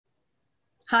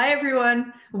Hi,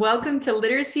 everyone. Welcome to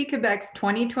Literacy Quebec's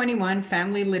 2021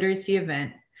 Family Literacy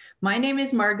event. My name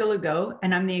is Marga Legault,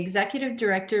 and I'm the Executive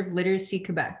Director of Literacy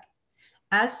Quebec.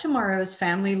 As tomorrow's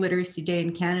Family Literacy Day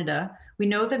in Canada, we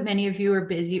know that many of you are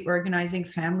busy organizing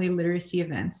family literacy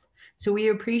events, so we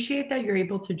appreciate that you're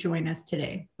able to join us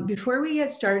today. Before we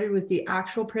get started with the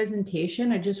actual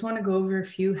presentation, I just want to go over a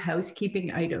few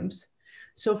housekeeping items.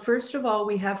 So first of all,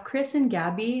 we have Chris and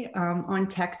Gabby on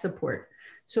tech support.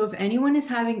 So if anyone is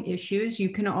having issues, you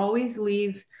can always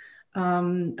leave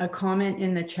a comment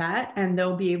in the chat and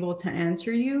they'll be able to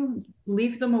answer you.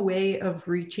 Leave them a way of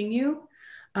reaching you.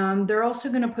 They're also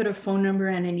going to put a phone number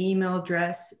and an email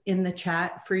address in the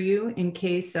chat for you in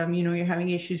case you're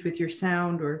having issues with your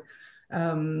sound or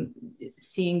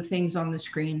seeing things on the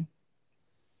screen.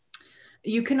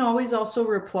 You can always also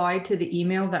reply to the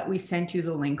email that we sent you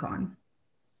the link on.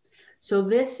 So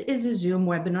this is a Zoom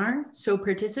webinar, so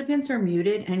participants are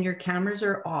muted and your cameras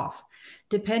are off.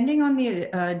 Depending on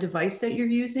the device that you're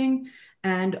using,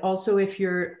 and also if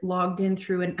you're logged in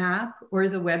through an app or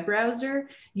the web browser,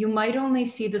 you might only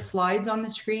see the slides on the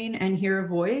screen and hear a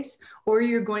voice, or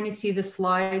you're going to see the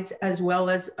slides as well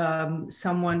as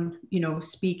someone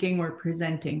speaking or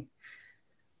presenting.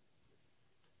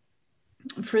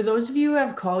 For those of you who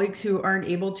have colleagues who aren't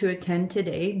able to attend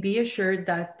today, be assured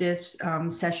that this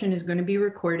session is going to be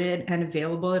recorded and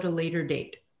available at a later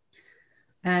date.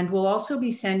 And we'll also be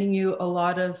sending you a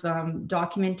lot of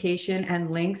documentation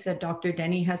and links that Dr.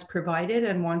 Denny has provided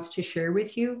and wants to share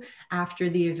with you after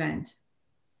the event.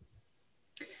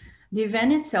 The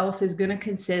event itself is going to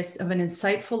consist of an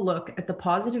insightful look at the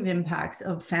positive impacts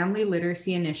of family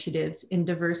literacy initiatives in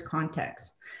diverse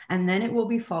contexts, and then it will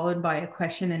be followed by a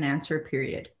question and answer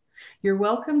period. You're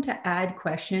welcome to add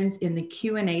questions in the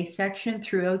Q&A section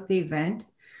throughout the event.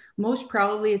 Most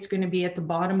probably it's going to be at the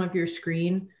bottom of your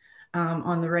screen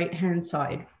on the right-hand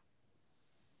side.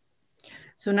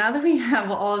 So now that we have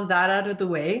all of that out of the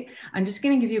way, I'm just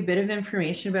going to give you a bit of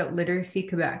information about Literacy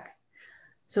Quebec.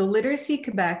 So Literacy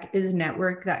Quebec is a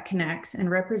network that connects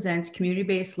and represents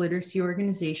community-based literacy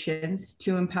organizations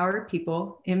to empower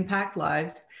people, impact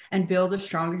lives, and build a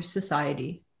stronger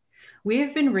society. We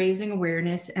have been raising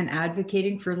awareness and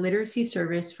advocating for literacy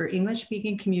service for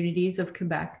English-speaking communities of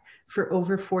Quebec for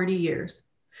over 40 years.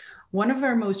 One of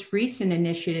our most recent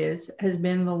initiatives has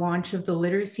been the launch of the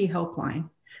Literacy Helpline,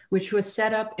 which was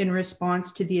set up in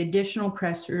response to the additional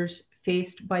pressures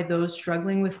faced by those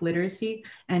struggling with literacy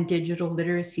and digital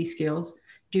literacy skills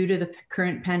due to the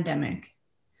current pandemic.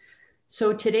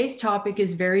 So today's topic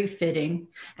is very fitting,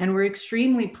 and we're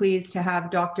extremely pleased to have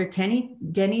Dr.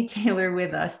 Denny Taylor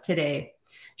with us today.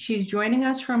 She's joining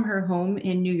us from her home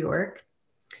in New York.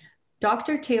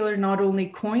 Dr. Taylor not only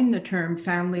coined the term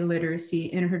family literacy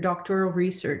in her doctoral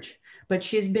research, but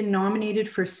she has been nominated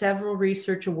for several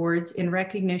research awards in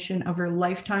recognition of her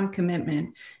lifetime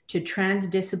commitment to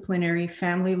transdisciplinary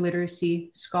family literacy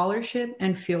scholarship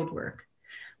and fieldwork,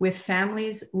 with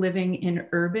families living in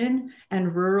urban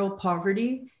and rural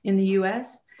poverty in the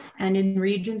US and in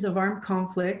regions of armed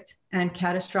conflict and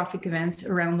catastrophic events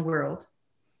around the world.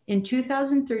 In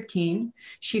 2013,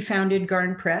 she founded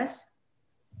Garn Press,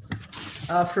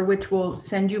 for which we'll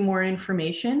send you more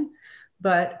information.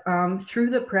 But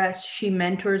through the press, she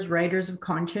mentors writers of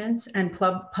conscience and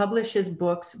publishes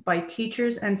books by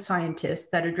teachers and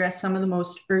scientists that address some of the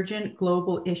most urgent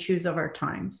global issues of our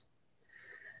times.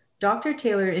 Dr.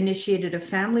 Taylor initiated a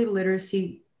family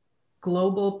literacy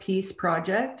global peace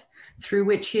project through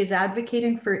which she is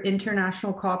advocating for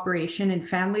international cooperation in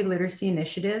family literacy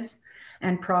initiatives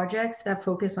and projects that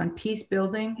focus on peace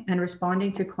building and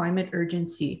responding to climate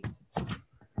urgency.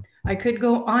 I could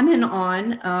go on and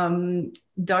on.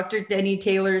 Dr. Denny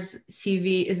Taylor's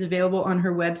CV is available on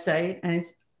her website, and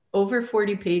it's over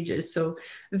 40 pages, so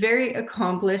very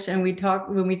accomplished. And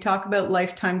when we talk about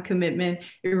lifetime commitment,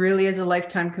 it really is a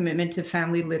lifetime commitment to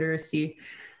family literacy.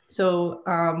 So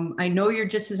I know you're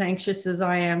just as anxious as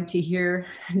I am to hear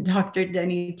Dr.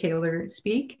 Denny Taylor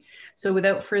speak. So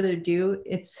without further ado,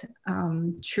 it's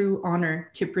true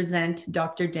honor to present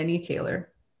Dr. Denny Taylor.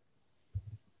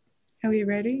 Are we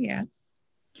ready? Yes.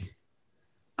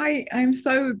 I'm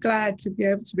so glad to be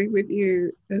able to be with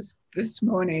you this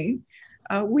morning.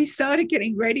 We started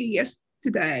getting ready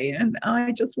yesterday, and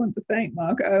I just want to thank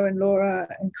Margot and Laura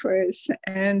and Chris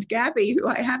and Gabby, who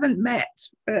I haven't met,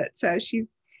 but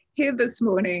she's here this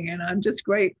morning, and I'm just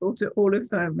grateful to all of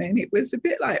them. And it was a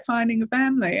bit like finding a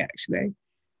family, actually.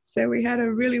 So we had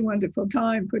a really wonderful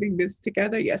time putting this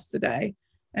together yesterday.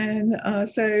 And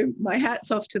so my hat's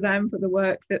off to them for the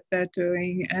work that they're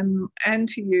doing, and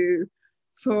to you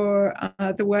for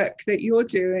the work that you're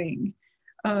doing.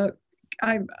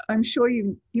 I'm sure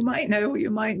you might know or you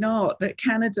might not that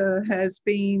Canada has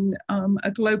been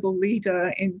a global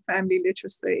leader in family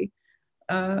literacy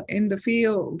in the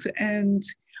field, and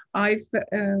I've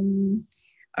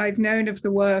known of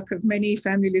the work of many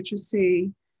family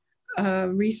literacy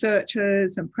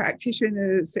researchers and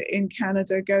practitioners in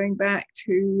Canada going back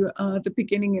to the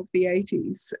beginning of the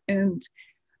 80s. And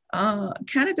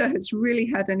Canada has really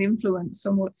had an influence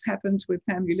on what's happened with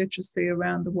family literacy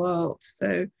around the world.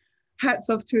 So hats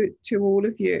off to all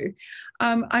of you.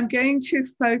 I'm going to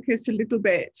focus a little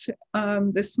bit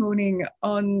this morning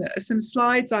on some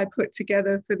slides I put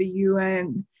together for the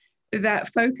UN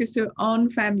that focus on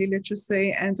family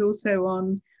literacy and also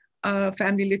on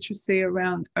family literacy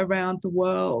around the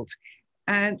world.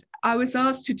 And I was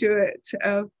asked to do it,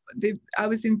 I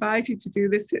was invited to do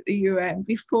this at the UN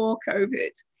before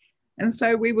COVID. And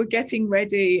so we were getting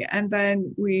ready, and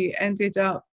then we ended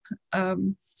up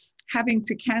having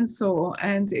to cancel,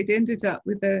 and it ended up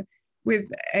with a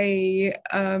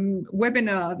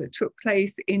webinar that took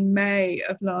place in May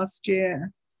of last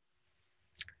year.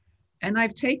 And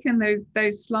I've taken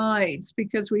those slides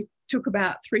because we took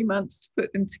about 3 months to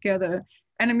put them together,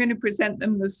 and I'm going to present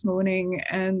them this morning.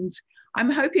 And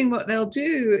I'm hoping what they'll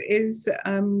do is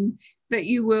that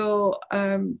you will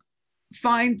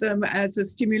find them as a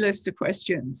stimulus to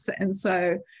questions. And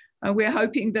so we're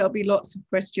hoping there'll be lots of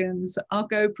questions. I'll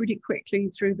go pretty quickly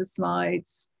through the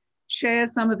slides, share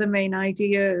some of the main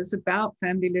ideas about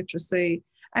family literacy,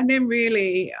 and then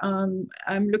really I'm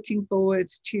looking forward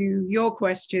to your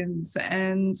questions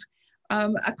and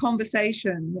a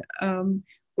conversation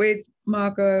with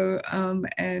Margot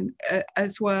and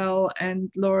as well, and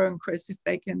Laura and Chris if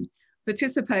they can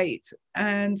participate,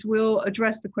 and we'll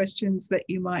address the questions that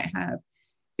you might have.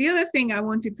 The other thing I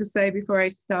wanted to say before I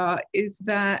start is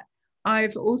that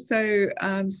I've also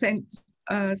sent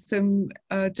some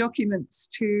documents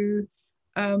to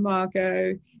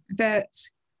Margot that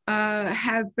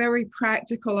have very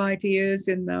practical ideas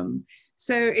in them.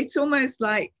 So it's almost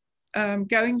like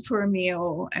going for a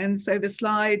meal, and so the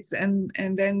slides and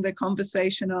then the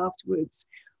conversation afterwards.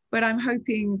 But I'm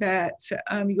hoping that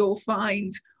you'll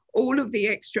find all of the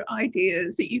extra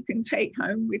ideas that you can take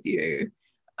home with you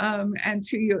and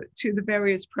to the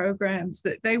various programs,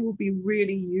 that they will be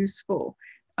really useful.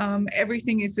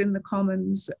 Everything is in the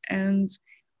Commons, and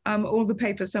all the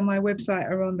papers on my website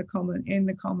are on in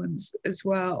the Commons as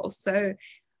well. So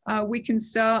we can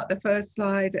start the first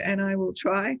slide, and I will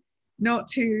try not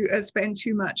to spend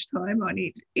too much time on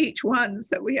each one,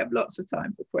 so we have lots of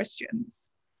time for questions.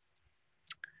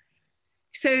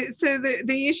 So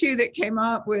the issue that came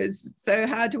up was, so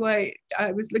how do I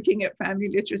was looking at family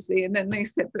literacy, and then they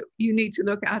said, but you need to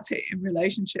look at it in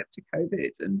relationship to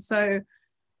COVID. And so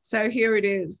here it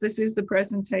is. This is the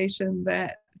presentation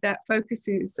that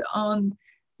focuses on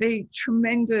the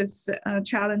tremendous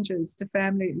challenges to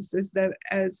families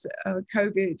as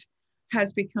COVID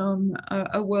has become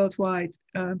a worldwide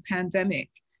pandemic.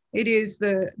 It is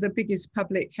the biggest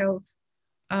public health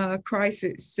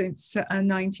crisis since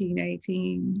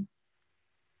 1918.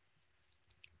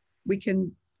 We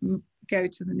can go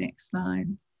to the next slide.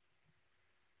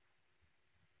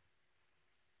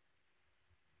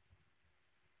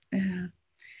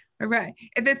 All right.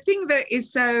 The thing that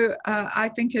is so, I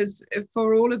think, is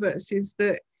for all of us is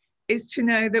to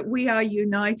know that we are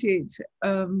united.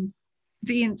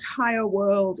 The entire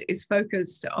world is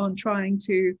focused on trying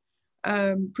to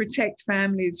protect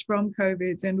families from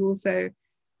COVID, and also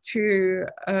to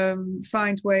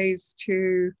find ways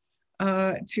to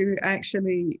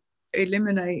actually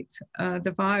eliminate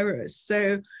the virus.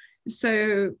 So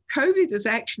COVID has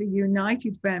actually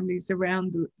united families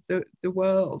around the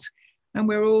world. And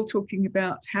we're all talking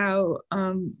about how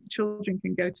children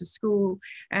can go to school,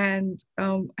 and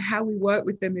how we work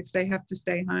with them if they have to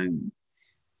stay home.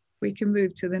 We can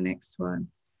move to the next one.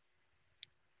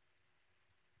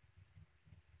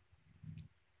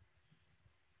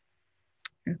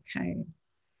 Okay.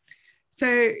 So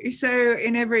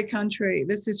in every country,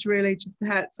 this is really just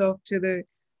hats off to the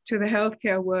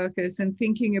healthcare workers and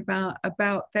thinking about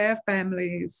their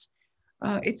families.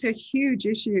 It's a huge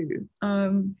issue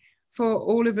for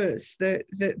all of us, that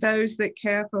those that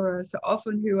care for us,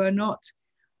 often who are not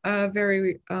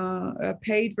very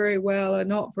paid very well, are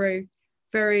not very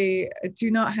do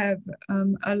not have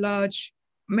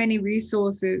many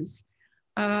resources,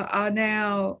 are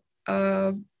now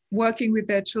working with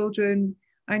their children.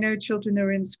 I know children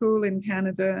are in school in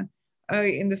Canada.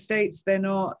 In the States, they're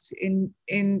not. In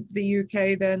the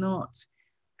UK, they're not.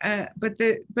 But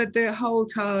the whole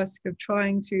task of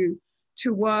trying to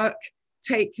work,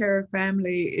 take care of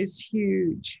family is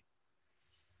huge.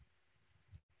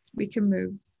 We can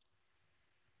move.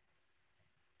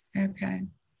 Okay.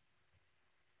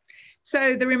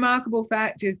 So the remarkable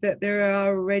fact is that there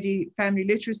are already family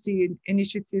literacy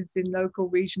initiatives in local,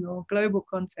 regional, global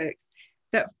contexts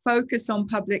that focus on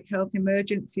public health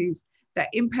emergencies that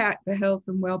impact the health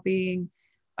and well-being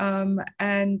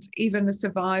and even the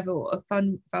survival of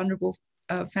vulnerable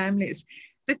families.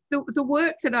 The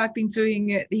work that I've been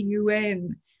doing at the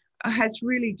UN has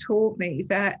really taught me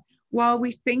that while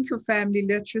we think of family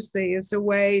literacy as a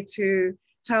way to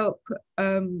help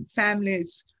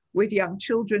families with young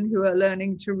children who are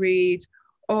learning to read,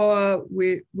 or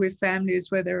with families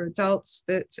where there are adults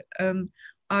that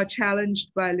are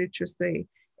challenged by literacy.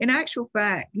 In actual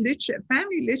fact,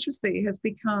 family literacy has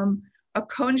become a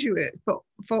conduit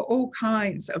for all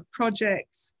kinds of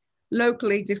projects,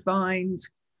 locally defined,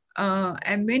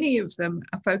 and many of them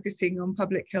are focusing on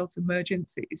public health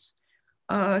emergencies.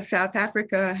 South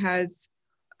Africa has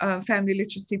family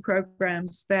literacy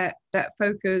programs that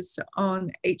focus on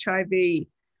HIV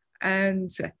and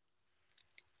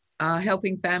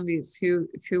helping families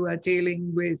who are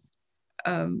dealing with,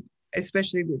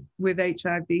 especially with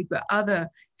HIV, but other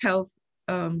health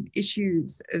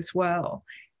issues as well.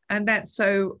 And that's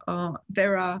so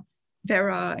there are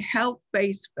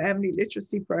health-based family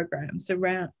literacy programs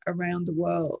around the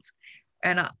world.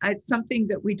 And it's something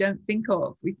that we don't think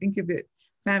of. We think of it,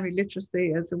 family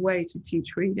literacy, as a way to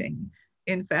teach reading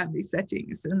in family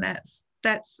settings. And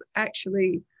that's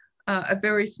actually a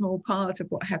very small part of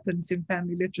what happens in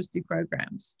family literacy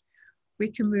programs. We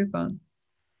can move on.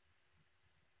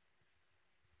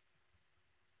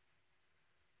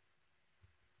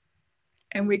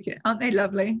 And we can, aren't they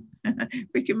lovely?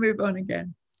 We can move on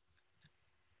again.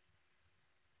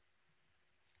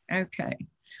 Okay,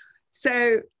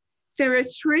 so there are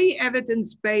 3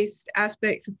 evidence-based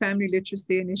aspects of family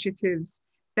literacy initiatives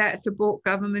that support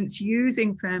governments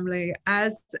using family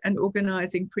as an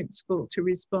organizing principle to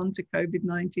respond to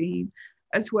COVID-19,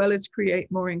 as well as create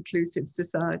more inclusive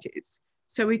societies.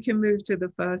 So we can move to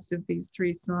the first of these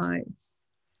 3 slides.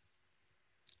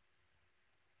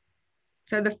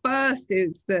 So the first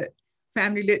is that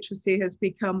family literacy has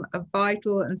become a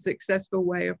vital and successful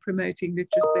way of promoting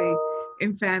literacy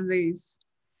in families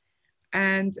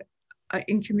and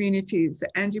in communities,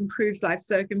 and improves life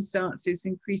circumstances,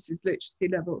 increases literacy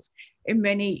levels in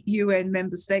many UN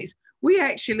member states. We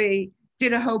actually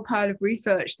did a whole pile of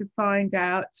research to find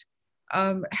out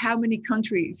how many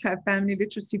countries have family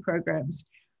literacy programs.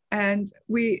 And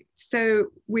we've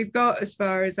got as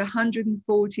far as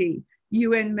 140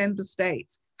 UN member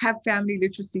states have family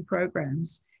literacy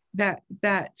programs that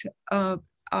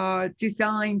are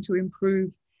designed to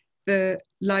improve the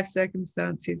life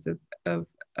circumstances of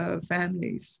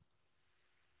families.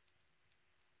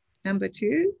 Number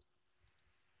 2.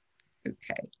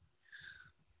 Okay.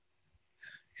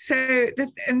 So,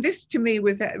 and this to me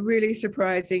was really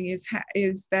surprising,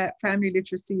 is that family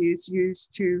literacy is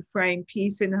used to frame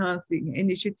peace-enhancing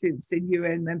initiatives in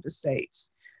UN member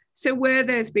states. So where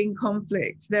there's been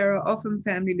conflict, there are often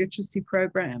family literacy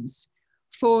programs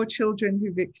for children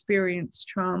who've experienced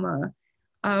trauma,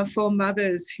 for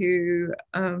mothers who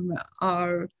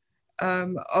are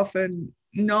often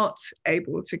not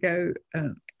able to go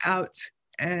out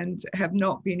and have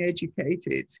not been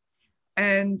educated,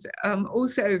 and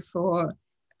also for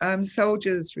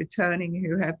soldiers returning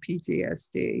who have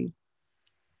PTSD.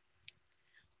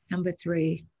 Number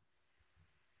 3.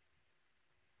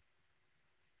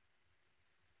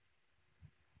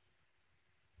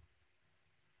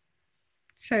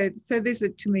 So this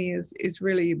to me is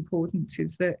really important,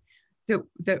 is that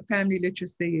family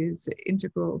literacy is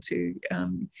integral to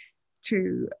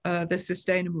the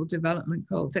Sustainable Development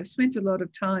Goals. I've spent a lot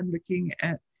of time looking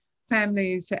at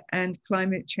families and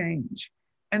climate change,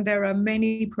 and there are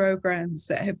many programs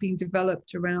that have been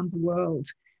developed around the world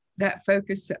that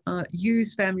focus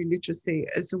use family literacy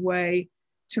as a way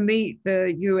to meet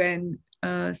the UN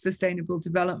Sustainable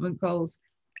Development Goals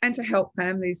and to help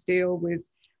families deal with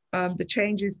the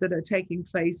changes that are taking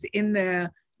place in their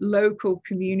local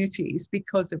communities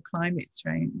because of climate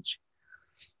change.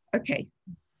 Okay,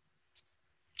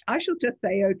 I shall just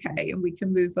say okay, and we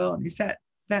can move on.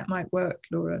 That might work,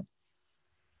 Laura?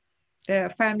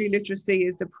 Family literacy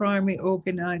is the primary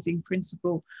organizing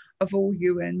principle of all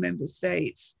UN member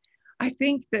states. I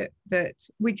think that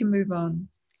we can move on.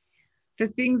 The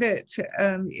thing that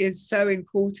is so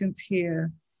important here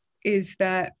is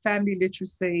that family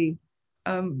literacy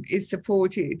is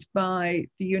supported by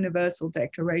the Universal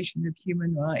Declaration of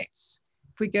Human Rights.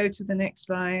 If we go to the next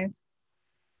slide.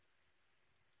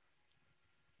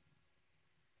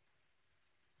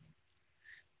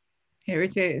 Here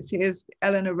it is. Here's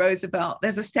Eleanor Roosevelt.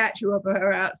 There's a statue of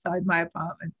her outside my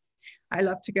apartment. I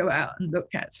love to go out and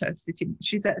look at her sitting.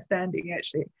 She's standing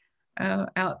actually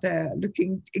out there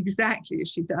looking exactly as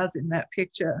she does in that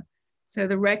picture. So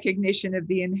the recognition of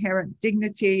the inherent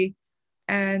dignity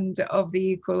and of the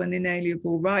equal and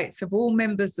inalienable rights of all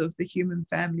members of the human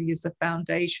family is the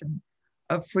foundation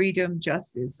of freedom,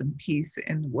 justice, and peace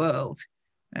in the world.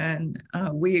 And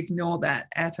we ignore that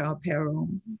at our peril.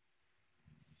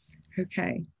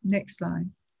 Okay, next slide.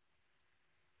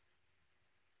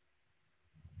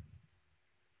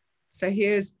 So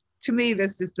here's, to me,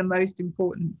 this is the most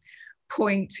important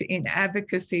point in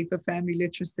advocacy for family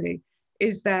literacy,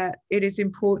 is that it is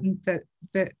important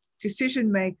that decision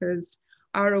makers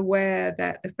are aware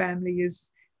that the family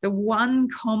is the one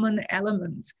common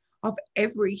element of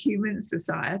every human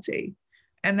society,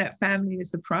 and that family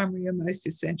is the primary and most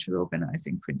essential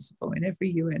organizing principle in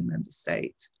every UN member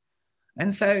state.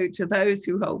 And so to those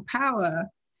who hold power,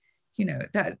 you know,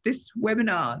 that this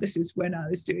webinar, this is when I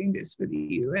was doing this for the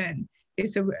UN,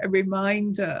 is a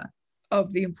reminder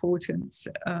of the importance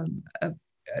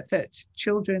that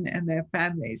children and their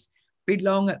families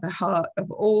belong at the heart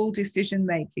of all decision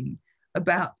making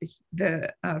about the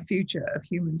future of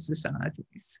human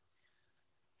societies.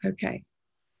 Okay.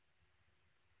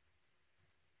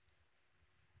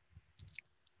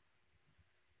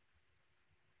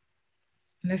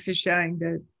 And this is showing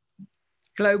the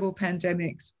global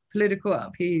pandemics, political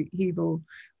upheaval,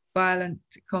 violent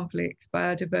conflicts,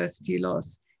 biodiversity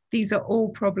loss. These are all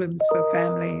problems for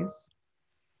families.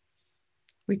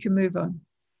 We can move on.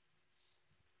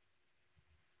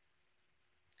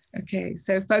 Okay,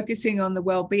 so focusing on the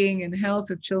well-being and health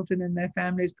of children and their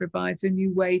families provides a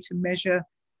new way to measure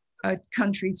a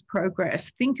country's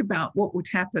progress. Think about what would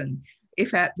happen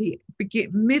if at the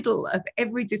middle of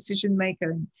every decision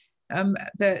maker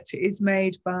that is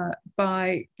made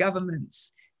by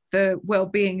governments, the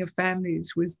well-being of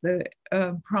families was the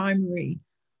primary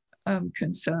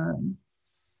concern.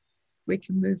 We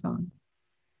can move on.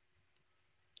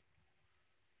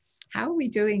 How are we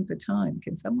doing for time?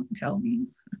 Can someone tell me?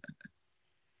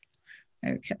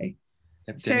 Okay.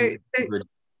 Yep, so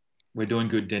we're doing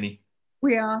good, Denny.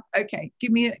 We are? Okay.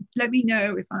 Let me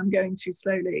know if I'm going too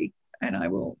slowly, and I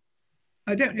will.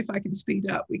 I don't know if I can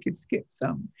speed up. We could skip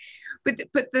some. But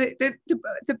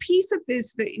the piece of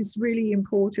this that is really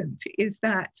important is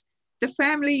that the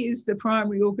family is the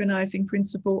primary organizing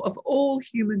principle of all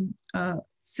human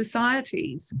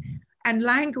societies, and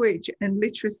language and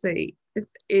literacy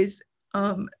is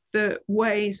the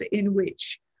ways in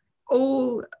which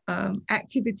all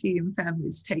activity in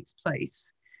families takes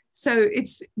place. So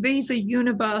these are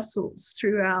universals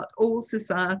throughout all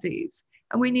societies,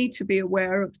 and we need to be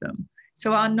aware of them.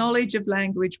 So our knowledge of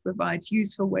language provides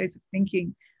useful ways of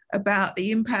thinking about the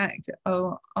impact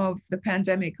of the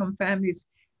pandemic on families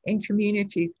in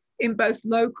communities in both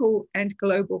local and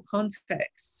global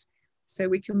contexts. So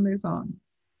we can move on.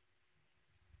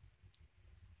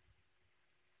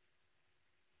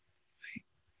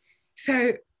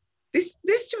 So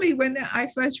this to me, when I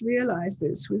first realized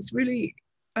this, was really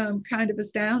kind of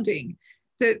astounding,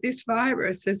 that this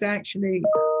virus has actually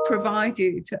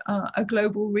provided a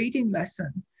global reading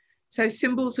lesson. So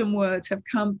symbols and words have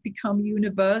become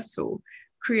universal,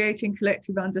 creating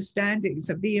collective understandings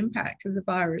of the impact of the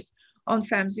virus on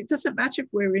families. It doesn't matter if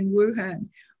we're in Wuhan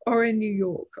or in New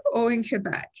York or in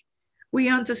Quebec. We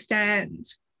understand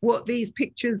what these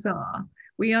pictures are.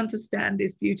 We understand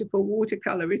this beautiful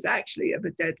watercolor is actually of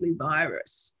a deadly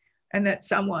virus, and that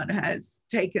someone has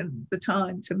taken the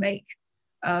time to make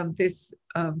this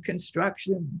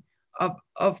construction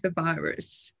of the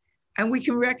virus. And we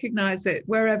can recognize it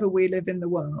wherever we live in the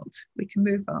world. We can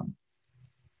move on.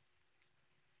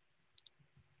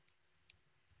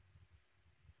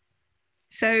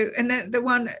 So, and then the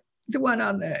one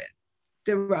on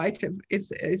the right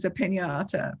is a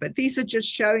piñata, but these are just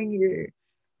showing you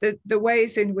the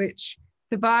ways in which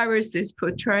the virus is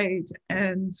portrayed,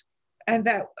 and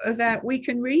that we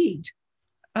can read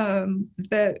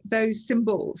those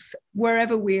symbols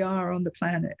wherever we are on the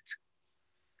planet.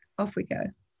 Off we go.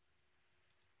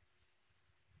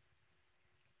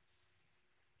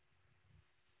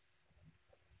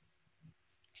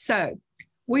 So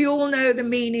we all know the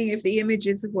meaning of the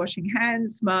images of washing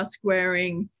hands, mask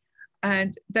wearing,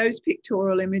 and those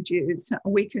pictorial images.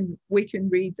 We can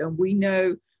read them. We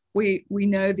know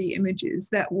the images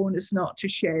that warn us not to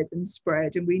shed and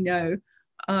spread, and we know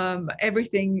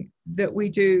everything that we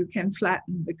do can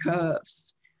flatten the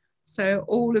curves. So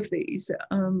all of these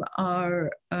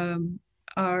are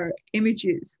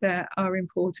images that are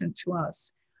important to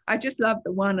us. I just love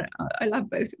the one, I love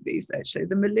both of these actually.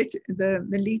 The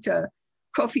Melita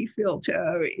coffee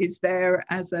filter is there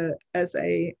as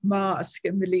a mask,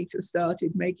 and Melita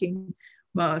started making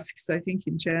masks, I think,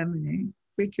 in Germany.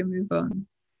 We can move on.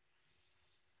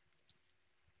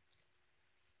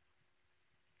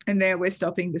 And there we're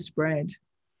stopping the spread.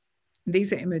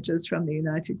 These are images from the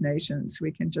United Nations.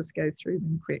 We can just go through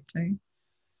them quickly.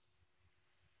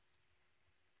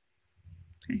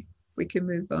 Okay, we can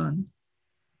move on.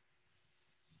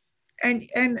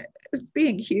 And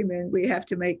being human, we have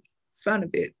to make fun of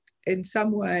it in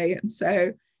some way. And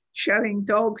so showing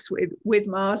dogs with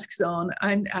masks on,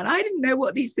 and I didn't know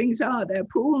what these things are. They're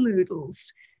pool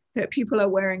noodles that people are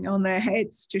wearing on their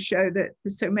heads to show that,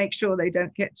 so make sure they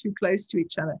don't get too close to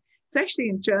each other. It's actually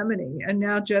in Germany, and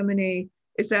now Germany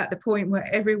is at the point where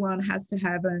everyone has to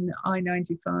have an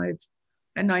I95,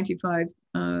 a 95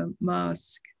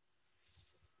 mask.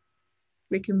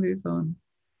 We can move on.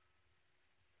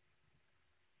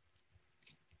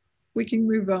 We can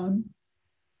move on.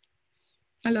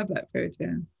 I love that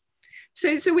photo.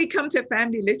 So we come to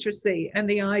family literacy and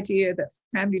the idea that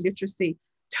family literacy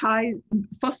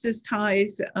fosters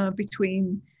ties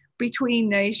between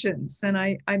nations. And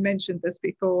I mentioned this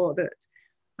before,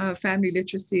 that family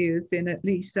literacy is in at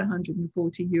least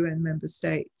 140 UN member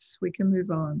states. We can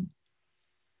move on.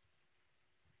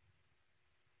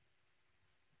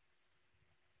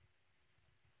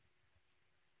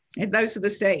 And those are the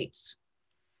states.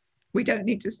 We don't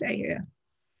need to stay here.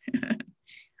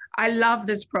 I love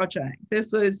this project.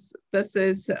 This is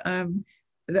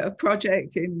a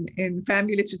project in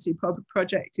family literacy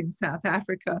project in South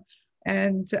Africa,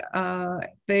 and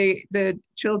the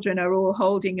children are all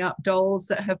holding up dolls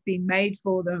that have been made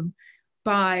for them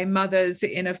by mothers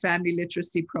in a family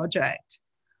literacy project.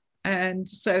 And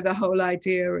so the whole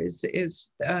idea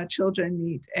is children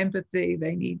need empathy.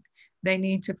 They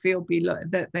need to feel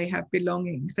that they have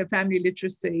belonging. So family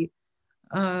literacy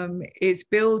is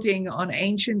building on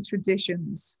ancient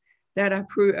traditions that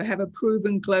have a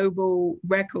proven global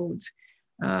record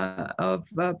of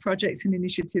projects and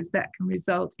initiatives that can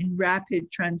result in rapid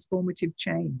transformative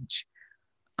change.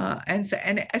 And so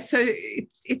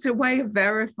it's a way of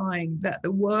verifying that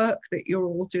the work that you're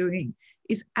all doing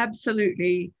is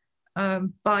absolutely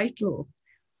vital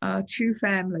to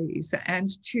families and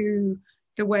to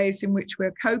the ways in which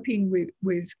we're coping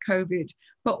with COVID,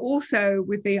 but also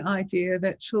with the idea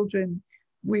that children,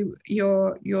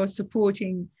 you're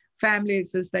supporting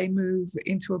families as they move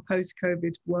into a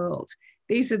post-COVID world.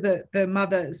 These are the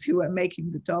mothers who are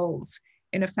making the dolls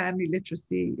in a family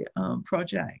literacy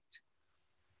project.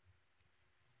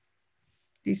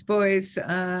 These boys,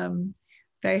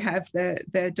 they have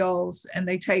their dolls and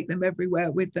they take them everywhere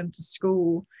with them to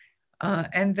school.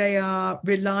 And they are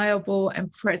reliable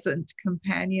and present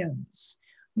companions.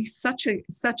 It's such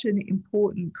an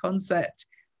important concept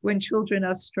when children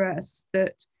are stressed,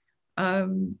 that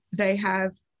they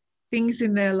have things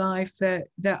in their life that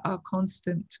are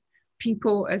constant,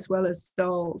 people as well as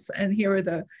dolls. And here are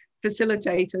the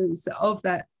facilitators of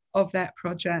that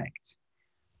project.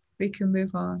 We can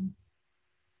move on.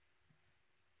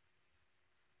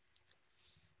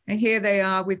 And here they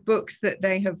are with books that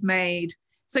they have made.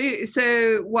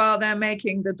 So while they're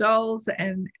making the dolls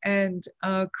and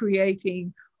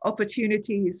creating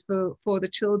opportunities for the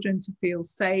children to feel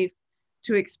safe,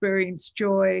 to experience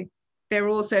joy, they're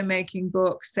also making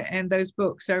books, and those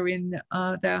books are in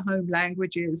their home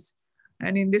languages.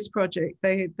 And in this project,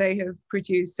 they have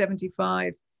produced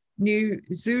 75 new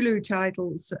Zulu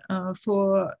titles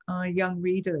for young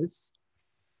readers.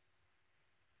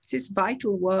 It's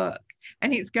vital work,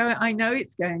 and I know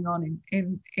it's going on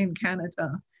in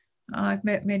Canada. I've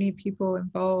met many people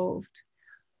involved.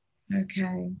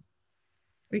 Okay,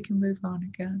 we can move on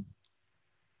again.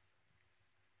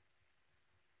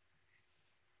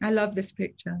 I love this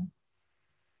picture.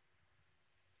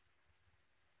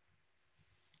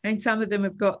 And some of them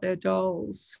have got their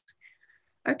dolls.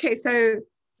 Okay, so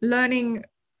learning,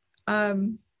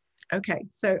 okay,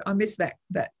 so I missed that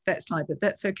slide, but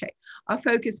that's okay. Our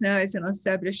focus now is on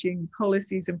establishing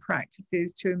policies and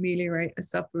practices to ameliorate the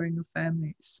suffering of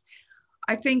families.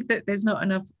 I think that there's not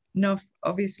enough,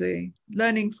 obviously,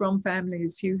 learning from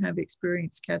families who have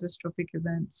experienced catastrophic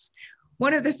events.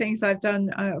 One of the things I've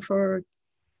done for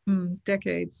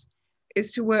decades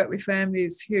is to work with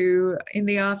families who, in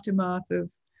the aftermath of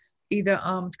either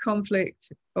armed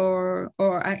conflict or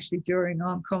actually during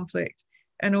armed conflict,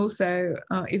 and also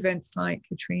events like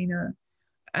Katrina.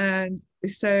 And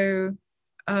so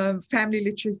family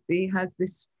literacy has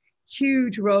this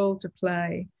huge role to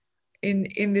play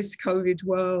in this COVID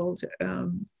world.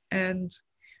 And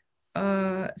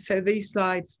So these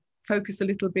slides focus a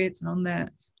little bit on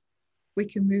that. We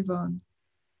can move on.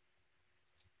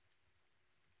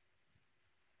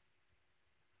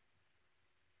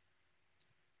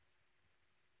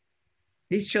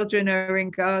 These children are in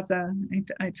Gaza.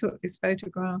 I took this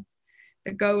photograph.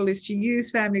 The goal is to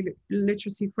use family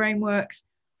literacy frameworks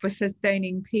for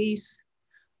sustaining peace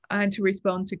and to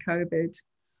respond to COVID.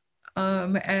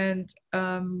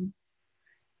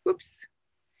 Whoops.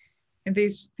 And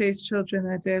these children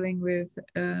are dealing with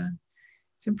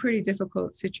some pretty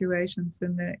difficult situations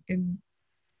in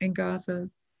Gaza.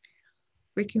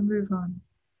 We can move on.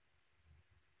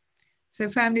 So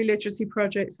family literacy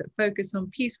projects that focus on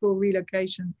peaceful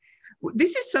relocation.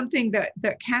 This is something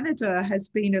that Canada has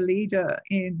been a leader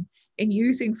in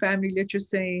using family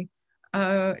literacy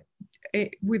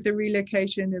with the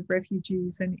relocation of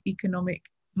refugees and economic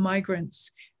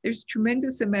migrants. There's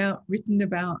tremendous amount written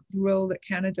about the role that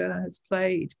Canada has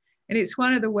played. And it's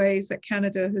one of the ways that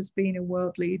Canada has been a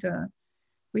world leader.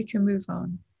 We can move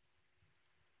on.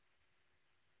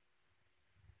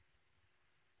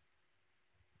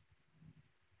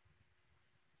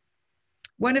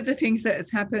 One of the things that has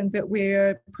happened that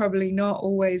we're probably not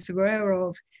always aware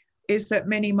of is that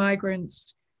many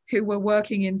migrants who were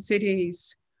working in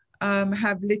cities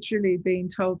have literally been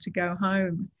told to go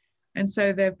home. And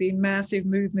so there have been massive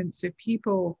movements of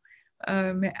people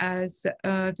as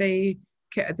they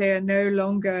are no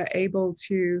longer able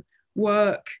to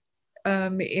work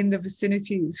in the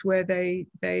vicinities where they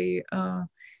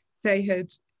had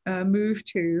moved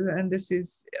to. And this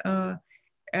is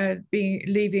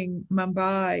leaving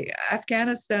Mumbai.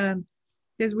 Afghanistan,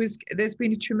 there's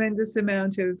been a tremendous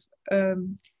amount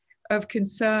of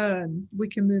concern. We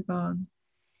can move on,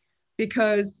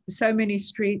 because so many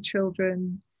street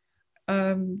children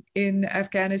in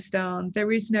Afghanistan,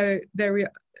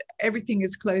 everything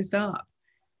is closed up.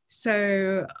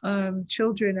 So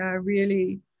children are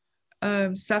really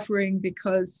suffering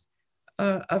because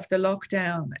of the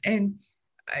lockdown. And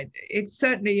it's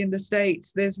certainly in the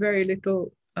States, there's very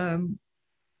little,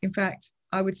 in fact,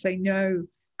 I would say no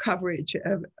coverage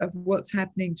of what's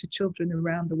happening to children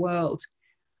around the world.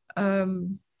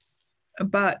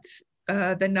 But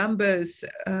the numbers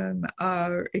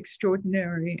are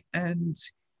extraordinary, and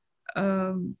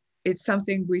it's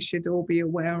something we should all be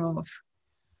aware of.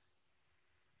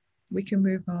 We can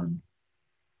move on.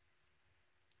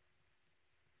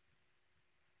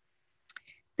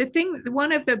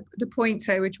 One of the points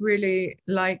I would really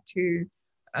like to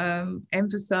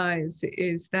emphasize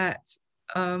is that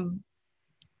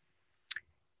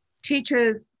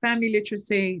teachers, family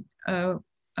literacy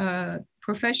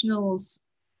professionals,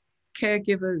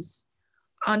 caregivers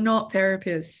are not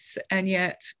therapists, and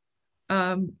yet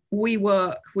we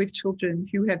work with children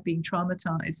who have been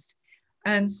traumatized.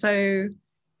 And so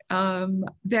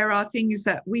there are things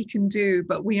that we can do,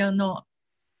 but we are not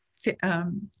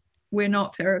we're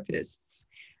not therapists.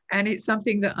 And it's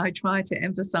something that I try to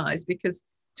emphasize, because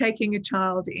taking a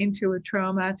child into a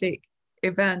traumatic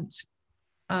event,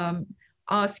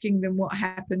 asking them what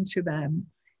happened to them,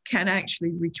 can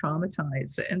actually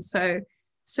re-traumatize. And so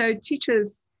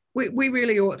teachers, we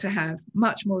really ought to have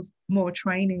much more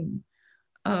training.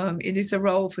 It is a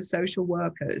role for social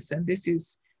workers. And this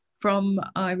is from,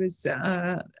 I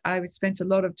spent a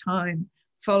lot of time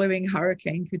following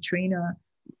Hurricane Katrina.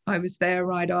 I was there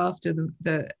right after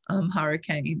the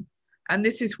hurricane. And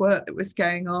this is work that was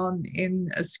going on in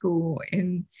a school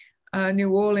in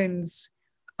New Orleans,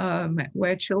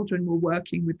 where children were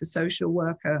working with the social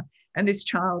worker. And this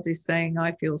child is saying,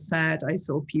 I feel sad, I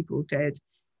saw people dead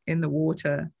in the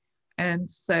water. And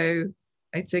so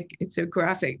it's a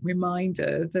graphic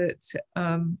reminder that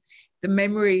the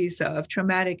memories of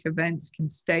traumatic events can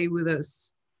stay with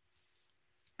us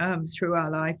through our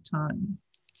lifetime.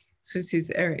 So this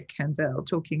is Eric Kandel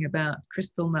talking about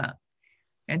Kristallnacht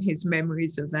and his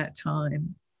memories of that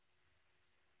time.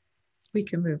 We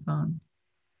can move on.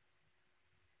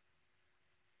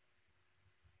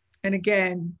 And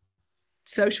again,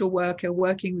 social worker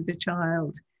working with a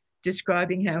child,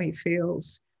 describing how he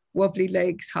feels, wobbly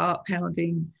legs, heart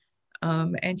pounding,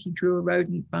 and he drew a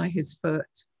rodent by his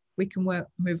foot. We can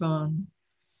move on.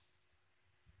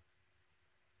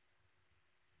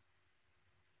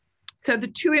 So the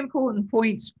two important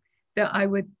points that I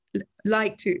would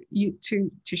like to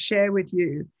share with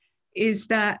you is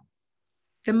that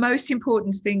the most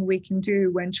important thing we can do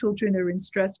when children are in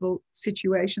stressful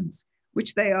situations,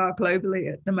 which they are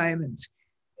globally at the moment,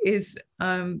 is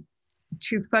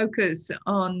to focus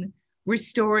on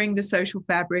restoring the social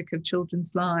fabric of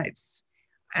children's lives.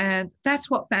 And that's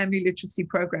what family literacy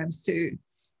programs do.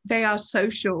 They are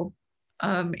social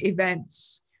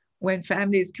events when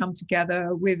families come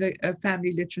together with a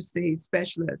family literacy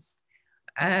specialist.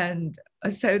 And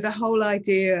so the whole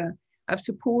idea of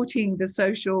supporting the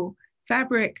social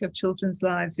fabric of children's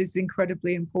lives is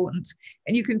incredibly important.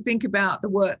 And you can think about the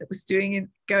work that was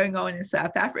going on in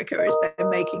South Africa as they're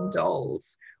making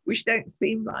dolls, which don't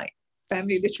seem like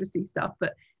family literacy stuff,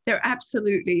 but they're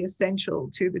absolutely essential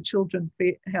to the children's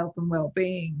health and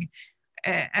well-being.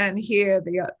 And here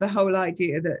the whole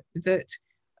idea that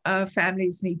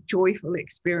families need joyful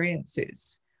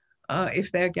experiences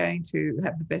if they're going to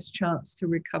have the best chance to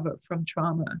recover from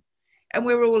trauma. And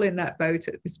we're all in that boat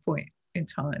at this point in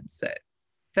time. So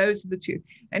those are the two.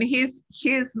 And here's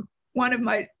one of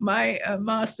my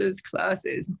master's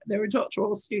classes. There are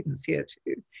doctoral students here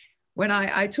too. When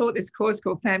I taught this course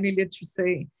called Family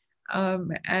Literacy,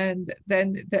 and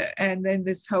then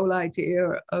this whole idea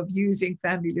of using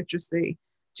family literacy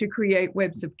to create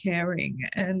webs of caring.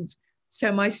 And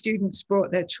so my students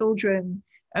brought their children,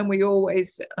 and we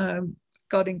always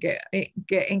got and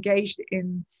get engaged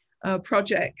in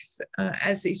projects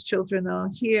as these children are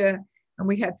here. And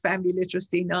we had family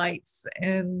literacy nights,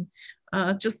 and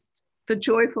just the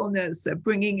joyfulness of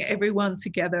bringing everyone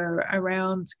together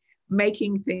around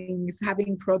making things,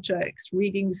 having projects,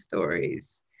 reading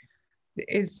stories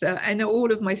is, and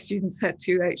all of my students had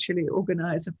to actually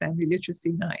organize a family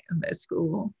literacy night in their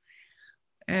school.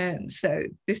 And so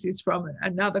this is from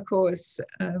another course,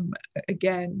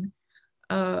 again,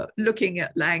 looking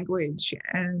at language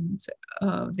and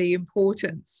the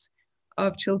importance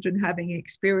of children having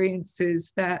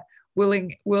experiences that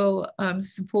will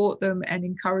support them and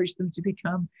encourage them to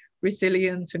become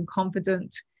resilient and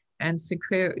confident and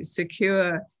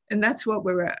secure. And that's what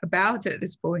we're about at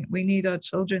this point. We need our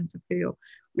children to feel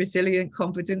resilient,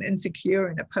 confident, and secure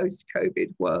in a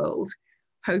post-COVID world,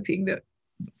 hoping that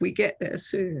we get there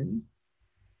soon.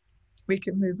 We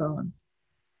can move on.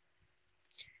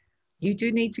 You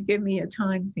do need to give me a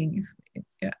time thing.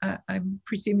 I'm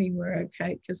presuming we're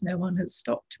okay because no one has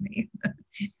stopped me.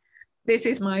 This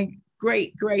is my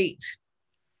great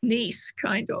niece,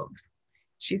 kind of.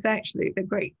 She's actually the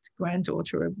great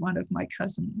granddaughter of one of my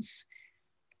cousins.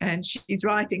 And she's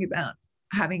writing about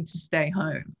having to stay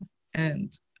home.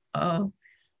 And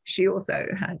she also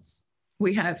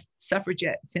we have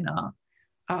suffragettes in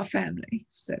our family.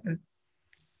 So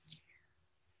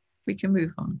we can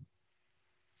move on.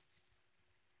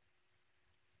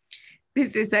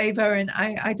 This is Ava, and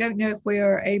I don't know if we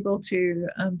are able to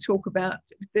talk about,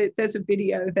 there's a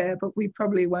video there, but we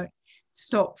probably won't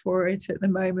stop for it at the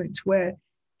moment, where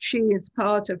she, as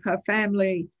part of her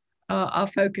family, are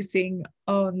focusing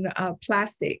on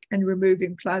plastic and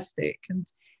removing plastic. And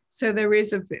so there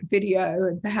is a video,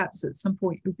 and perhaps at some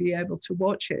point you'll be able to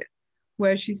watch it,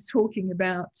 where she's talking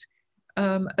about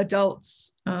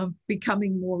adults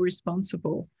becoming more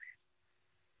responsible.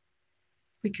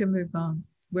 We can move on.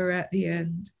 We're at the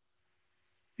end.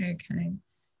 Okay.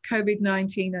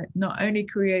 COVID-19 not only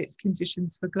creates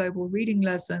conditions for global reading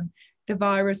lesson, the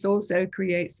virus also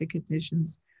creates the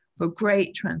conditions for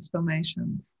great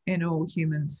transformations in all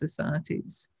human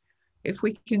societies. If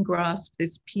we can grasp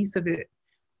this piece of it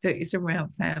that is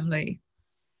around family,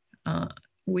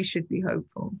 we should be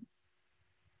hopeful.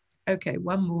 Okay,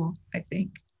 one more, I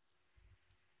think.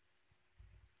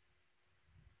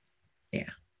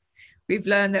 Yeah. We've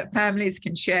learned that families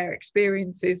can share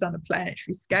experiences on a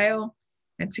planetary scale,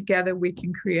 and together we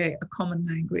can create a common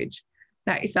language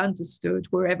that is understood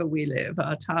wherever we live.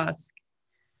 Our task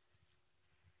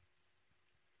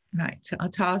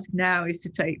now is to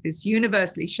take this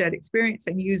universally shared experience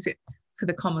and use it for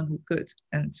the common good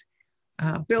and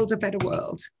build a better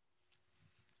world.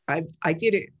 I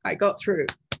did it. I got through.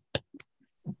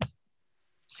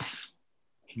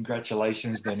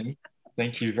 Congratulations, Denny.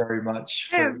 Thank you very much.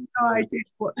 I have no idea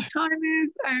what the time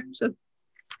is. I'm just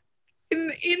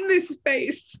in this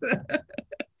space.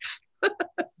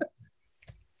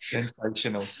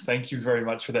 Sensational. Thank you very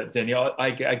much for that, Denny.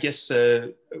 I guess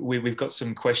we've got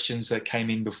some questions that came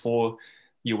in before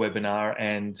your webinar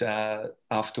and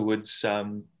afterwards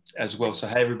as well. So,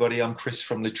 hey, everybody, I'm Chris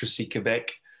from Literacy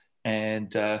Quebec,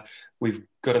 and we've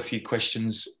got a few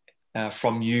questions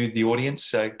from you, the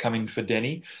audience, coming for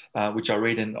Denny, which I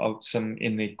read in some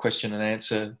in the question and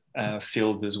answer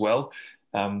field as well.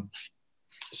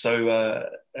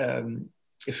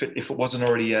 If it wasn't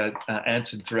already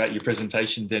answered throughout your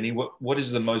presentation, Denny, what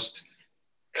is the most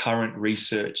current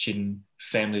research in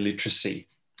family literacy?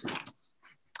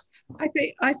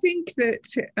 I think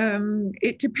that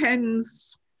it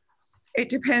depends. It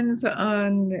depends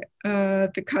on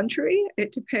the country.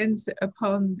 It depends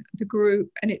upon the group,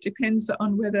 and it depends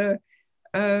on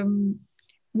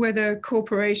whether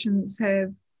corporations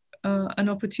have an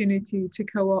opportunity to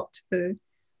co-opt the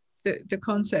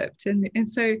concept, and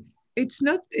so it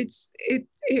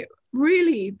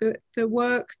really the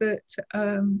work that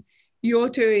you're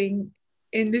doing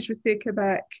in Literacy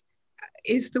Quebec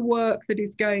is the work that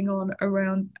is going on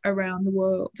around the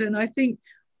world. And I think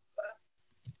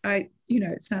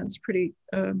it sounds pretty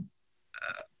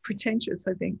pretentious,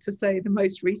 I think, to say the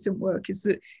most recent work is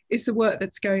the work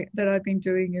that I've been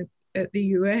doing at the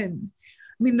UN.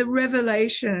 I mean, the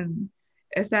revelation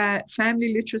is that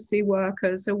family literacy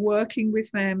workers are working with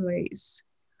families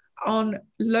on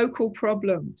local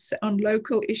problems, on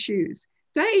local issues.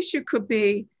 That issue could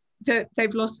be that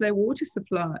they've lost their water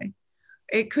supply.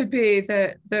 It could be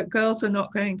that girls are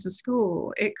not going to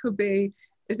school. It could be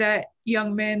that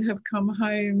young men have come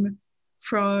home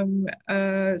from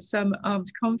some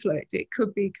armed conflict. It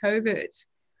could be COVID.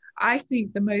 I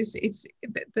think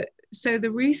so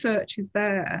the research is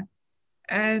there,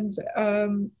 and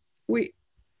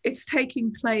it's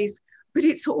taking place, but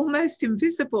it's almost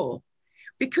invisible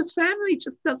because family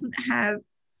just doesn't have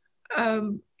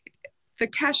the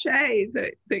cachet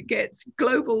that gets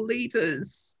global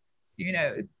leaders.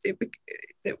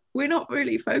 We're not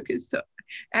really focused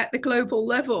at the global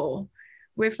level.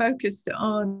 We're focused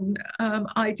on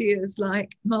ideas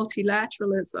like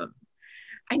multilateralism.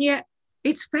 And yet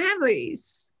it's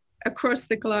families across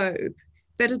the globe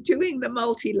that are doing the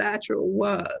multilateral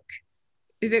work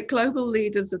that global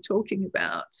leaders are talking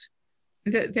about,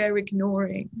 that they're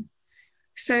ignoring.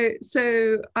 So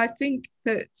I think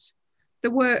that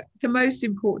the most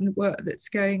important work that's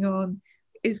going on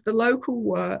is the local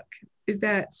work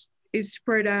that is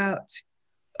spread out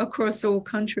across all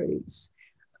countries.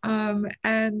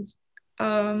 And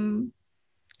I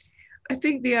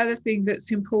think the other thing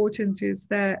that's important is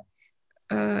that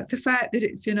the fact that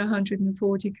it's in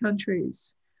 140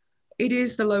 countries, it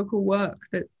is the local work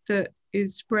that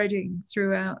is spreading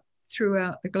throughout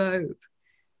the globe.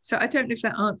 So I don't know if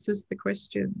that answers the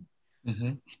question.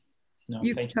 Mm-hmm. No,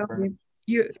 you thank tell you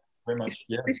me. Very much.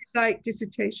 Yeah. This is like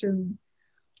dissertation,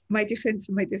 my defense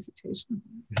of my dissertation.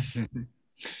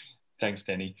 Thanks,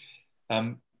 Danny.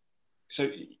 So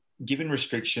given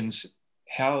restrictions,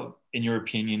 how, in your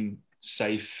opinion,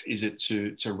 safe is it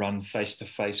to run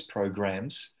face-to-face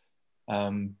programs?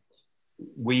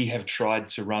 We have tried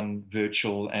to run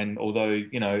virtual, and although,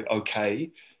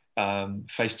 okay,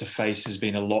 face-to-face has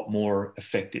been a lot more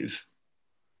effective.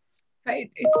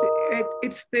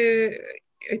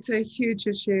 It's a huge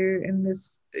issue in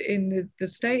the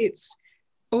States,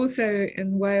 also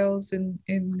in Wales and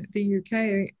in the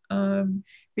UK,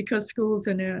 because schools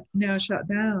are now shut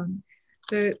down.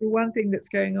 The one thing that's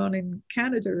going on in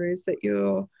Canada is that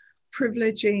you're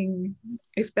privileging,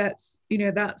 if that's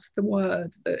the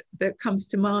word that comes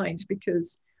to mind,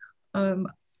 because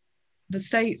the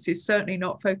States is certainly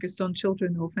not focused on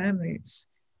children or families.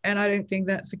 And I don't think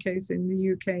that's the case in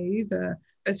the UK either,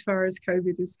 as far as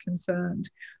COVID is concerned.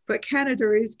 But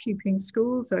Canada is keeping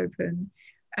schools open.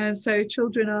 And so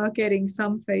children are getting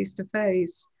some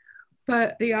face-to-face.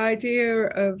 But the idea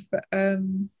of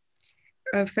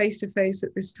face-to-face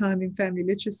at this time in family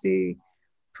literacy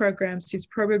programs is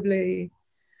probably,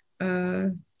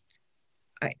 I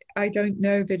don't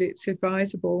know that it's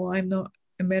advisable. I'm not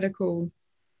a medical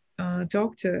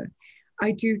doctor.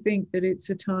 I do think that it's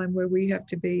a time where we have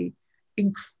to be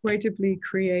incredibly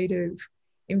creative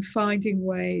in finding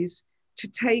ways to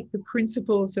take the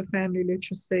principles of family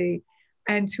literacy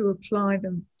and to apply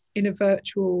them in a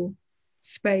virtual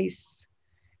space.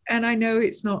 And I know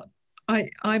it's not,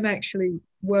 I'm actually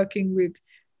working with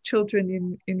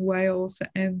children in Wales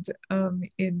and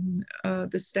in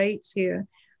the States here.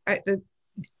 I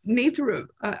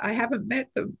haven't met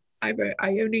them. I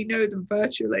only know them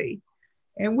virtually.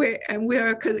 And we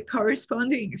are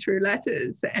corresponding through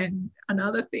letters and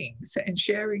other things and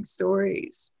sharing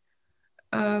stories.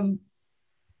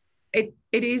 It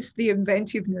is the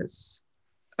inventiveness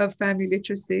of family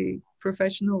literacy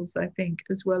professionals, I think,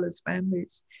 as well as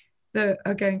families, that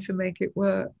are going to make it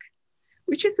work,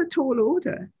 which is a tall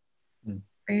order.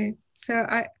 And so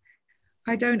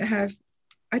I don't have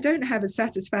a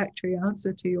satisfactory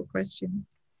answer to your question,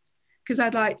 because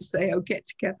I'd like to say, oh, get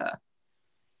together.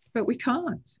 But we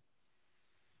can't,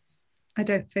 I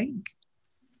don't think.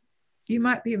 You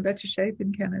might be in better shape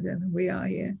in Canada than we are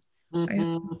here.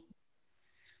 Mm-hmm.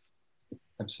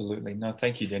 Absolutely. No,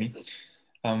 thank you, Denny.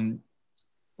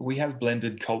 We have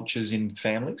blended cultures in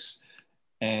families,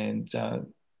 and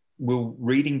will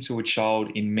reading to a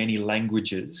child in many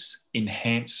languages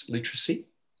enhance literacy?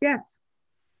 Yes.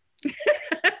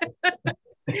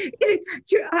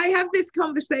 I have this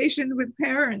conversation with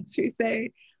parents who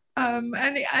say,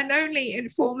 and only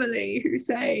informally who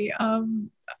say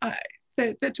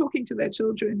they're talking to their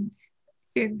children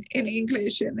in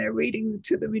English, and they're reading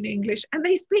to them in English, and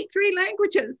they speak 3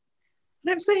 languages.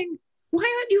 And I'm saying, why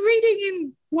aren't you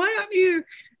reading why aren't you?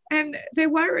 And they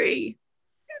worry.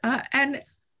 And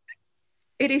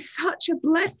it is such a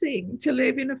blessing to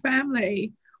live in a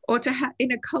family or to have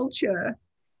in a culture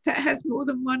that has more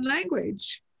than one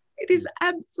language. It is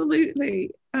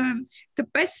absolutely the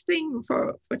best thing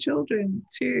for children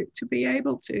to be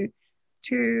able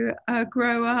to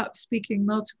grow up speaking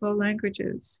multiple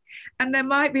languages. And there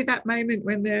might be that moment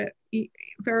when they're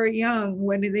very young,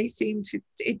 when they seem to,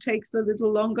 it takes a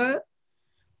little longer,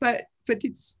 but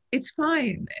it's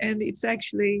fine. And it's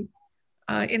actually,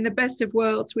 in the best of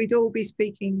worlds, we'd all be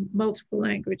speaking multiple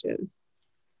languages.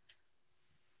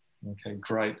 Okay,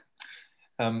 great.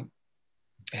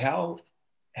 How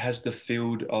has the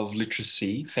field of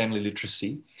literacy, family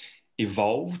literacy,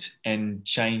 evolved and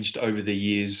changed over the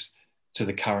years to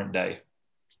the current day?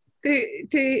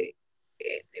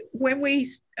 When we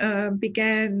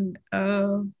began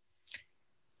family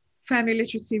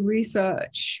literacy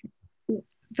research,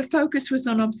 the focus was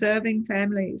on observing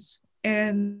families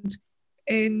and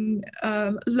in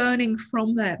learning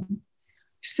from them.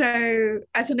 So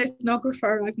as an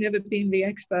ethnographer, I've never been the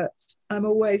expert. I'm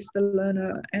always the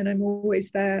learner, and I'm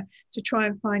always there to try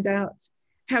and find out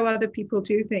how other people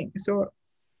do things, or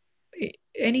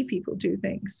any people do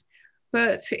things.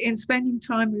 But in spending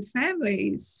time with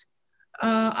families,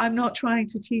 I'm not trying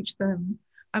to teach them.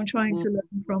 I'm trying to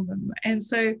learn from them. And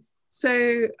so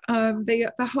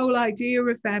the whole idea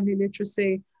of family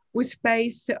literacy was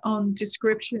based on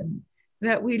description,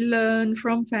 that we learn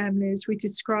from families, we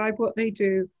describe what they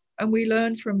do, and we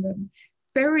learn from them.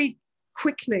 Very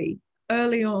quickly,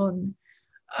 early on,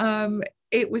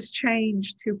 it was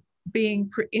changed to being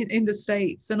in the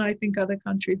States, and I think other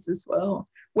countries as well,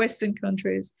 Western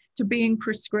countries, to being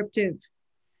prescriptive.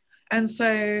 And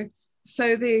so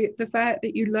the fact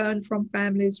that you learn from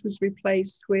families was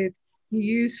replaced with, you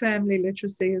use family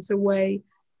literacy as a way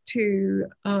to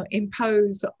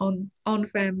impose on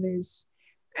families,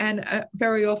 and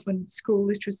very often school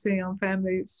literacy on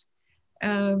families.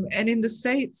 And in the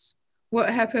States, what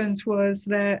happened was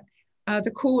that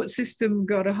the court system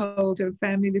got a hold of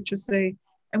family literacy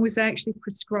and was actually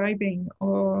prescribing,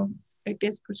 or I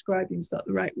guess prescribing is not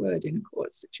the right word in a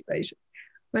court situation,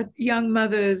 but young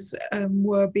mothers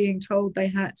were being told they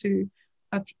had to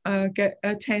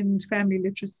attend family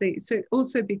literacy. So it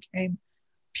also became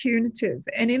punitive.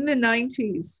 And in the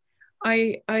 90s,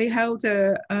 I held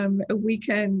a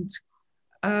weekend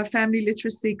family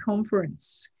literacy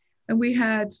conference, and we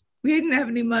didn't have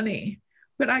any money,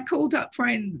 but I called up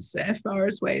friends as far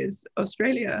away as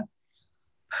Australia.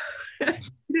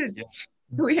 Yeah.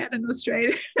 We had an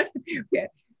Australia, yeah.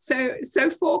 So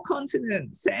 4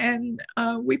 continents, and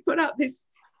we put up this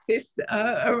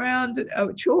around a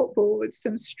chalkboard,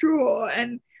 some straw,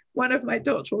 and one of my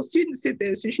doctoral students did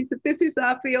this, and she said, "This is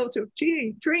our field of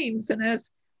dreams." And as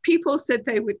people said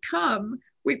they would come,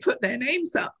 we put their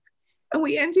names up. And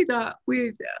we ended up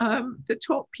with the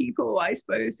top people, I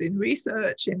suppose, in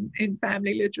research in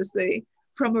family literacy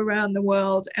from around the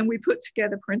world. And we put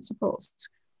together principles.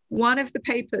 One of the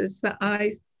papers that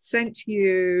I sent to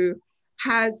you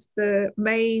has the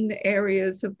main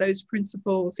areas of those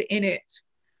principles in it.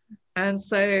 And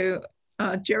so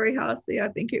Jerry Harsey, I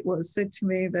think it was, said to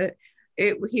me that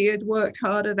he had worked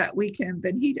harder that weekend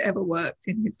than he'd ever worked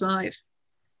in his life.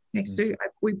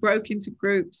 We broke into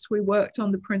groups, we worked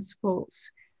on the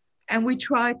principles, and we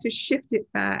tried to shift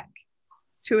it back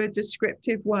to a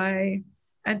descriptive way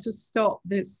and to stop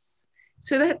this.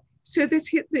 So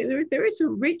there is a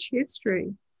rich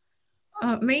history.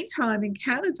 Meantime, in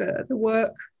Canada, the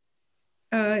work,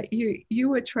 you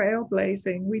were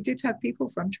trailblazing. We did have people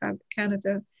from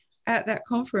Canada at that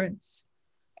conference,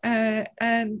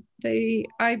 and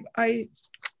I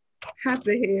have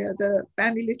here the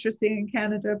Family Literacy in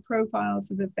Canada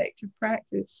Profiles of Effective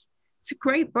Practice. It's a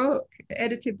great book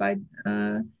edited by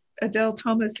Adele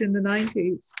Thomas in the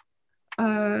 90s.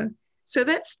 So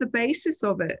that's the basis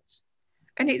of it.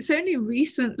 And it's only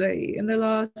recently, in the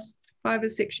last 5 or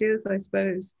 6 years, I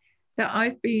suppose, that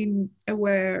I've been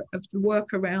aware of the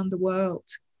work around the world,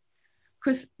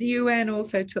 because the UN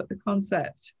also took the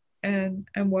concept and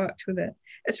worked with it.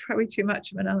 It's probably too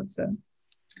much of an answer.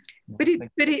 But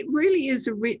it really is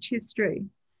a rich history,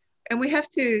 and we have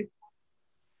to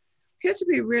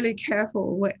be really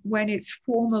careful when it's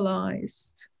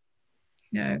formalized.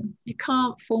 You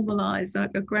can't formalize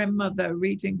like a grandmother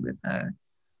reading with her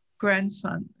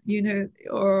grandson,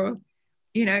 or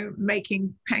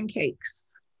making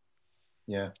pancakes.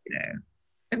 Yeah.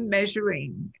 and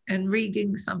measuring and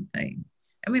reading something.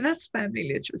 I mean, that's family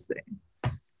literacy.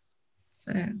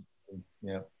 So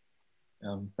yeah,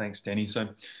 thanks, Danny. So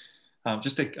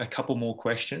just a couple more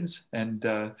questions, and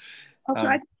I'll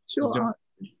try to sure.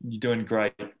 You're doing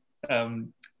great.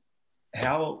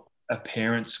 How are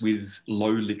parents with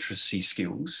low literacy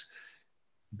skills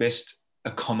best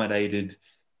accommodated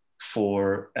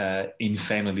for in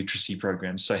family literacy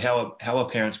programs? So how are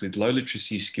parents with low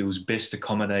literacy skills best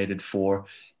accommodated for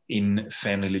in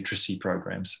family literacy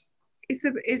programs? Is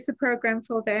the program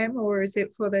for them, or is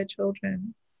it for their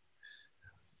children?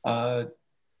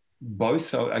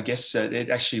 Both. I guess it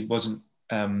actually wasn't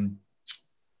in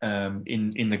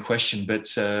the question,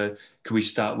 but could we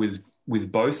start with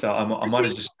both? I might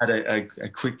have just had a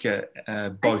quick both.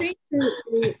 I think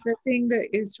the thing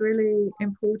that is really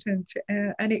important,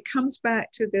 and it comes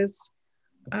back to this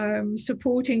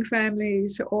supporting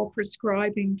families or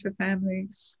prescribing to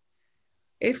families.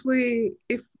 If we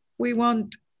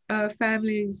want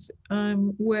families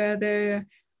where they're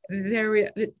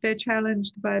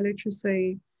challenged by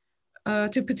literacy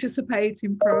to participate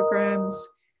in programs,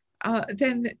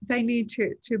 then they need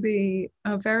to be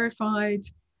verified,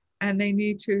 and they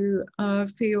need to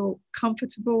feel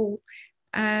comfortable,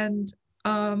 and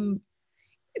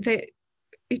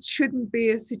it shouldn't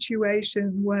be a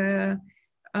situation where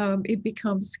it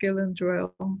becomes skill and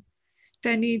drill.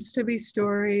 There needs to be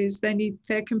stories.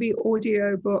 There can be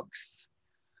audio books.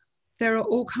 There are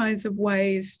all kinds of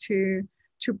ways to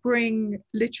bring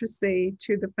literacy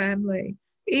to the family.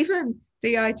 Even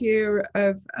the idea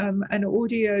of an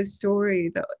audio story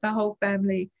that the whole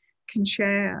family can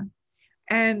share,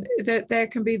 and that there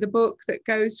can be the book that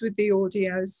goes with the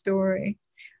audio story.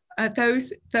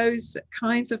 Those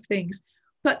kinds of things.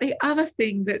 But the other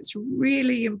thing that's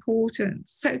really important,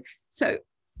 so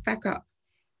back up.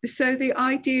 So the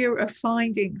idea of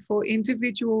finding for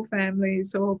individual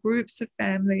families or groups of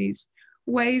families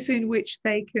ways in which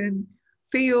they can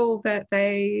feel that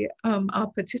they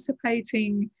are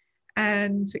participating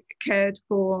and cared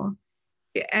for,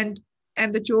 and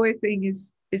the joy thing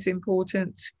is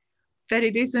important, that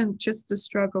it isn't just a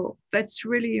struggle. That's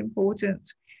really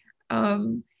important. I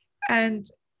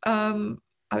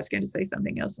was going to say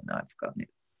something else and I've forgotten it.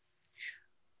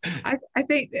 I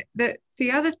think that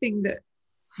the other thing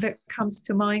that comes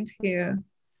to mind here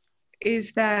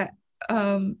is that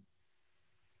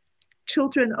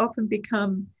children often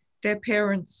become their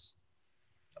parents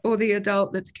or the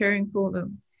adult that's caring for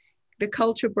them, the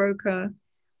culture broker,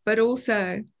 but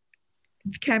also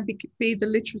can be the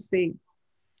literacy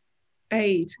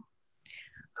aid.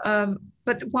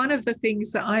 But one of the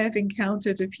things that I have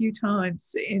encountered a few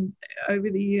times over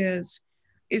the years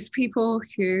is people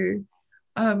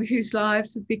whose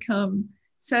lives have become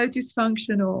so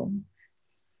dysfunctional,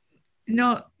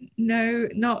 not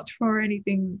for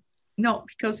anything, not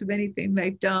because of anything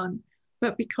they've done,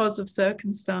 but because of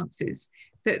circumstances,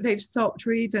 that they've stopped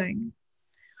reading.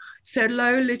 So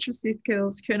low literacy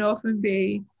skills can often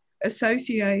be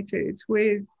associated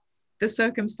with the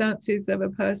circumstances of a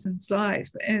person's life.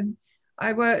 And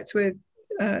I worked with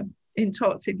in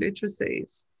toxic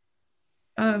literacies.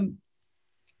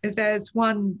 There's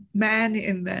one man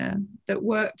in there that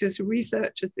worked as a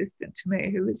research assistant to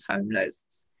me who was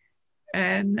homeless.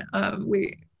 And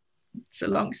it's a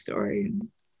long story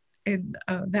in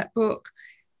that book.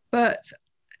 But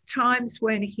times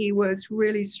when he was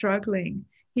really struggling,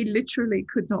 he literally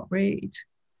could not read.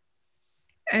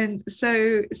 And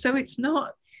so it's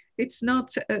not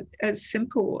as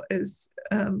simple as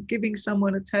giving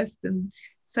someone a test and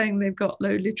saying they've got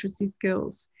low literacy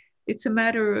skills. It's a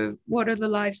matter of what are the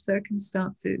life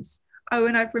circumstances. Oh,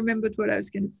 and I've remembered what I was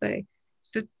going to say.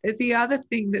 The other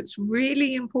thing that's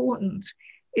really important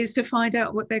is to find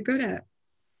out what they're good at.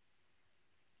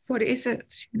 What is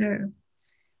it?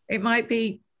 It might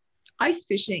be ice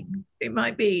fishing.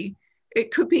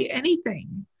 It could be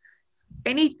anything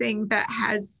that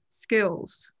has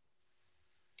skills.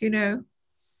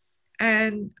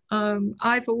 And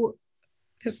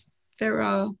because there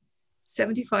are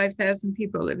 75,000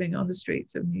 people living on the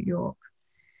streets of New York,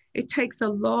 it takes a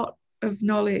lot of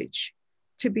knowledge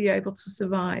to be able to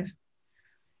survive.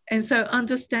 And so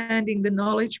understanding the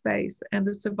knowledge base and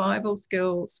the survival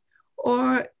skills,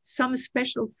 or some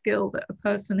special skill that a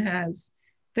person has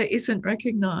that isn't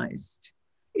recognized,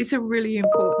 is a really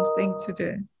important thing to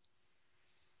do.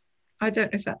 I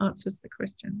don't know if that answers the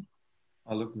question.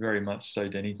 I look very much so,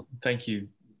 Denny. Thank you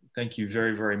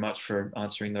very, very much for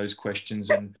answering those questions.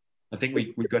 And I think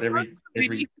we got every.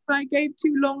 If I gave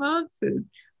too long answers,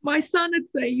 my son would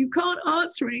say, "You can't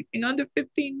answer anything under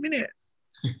 15 minutes."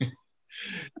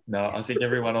 No, I think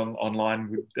everyone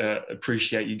online would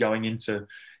appreciate you going into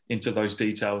those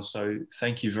details. So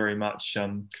thank you very much,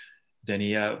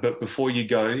 Denny. But before you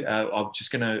go, I'm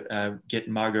just going to get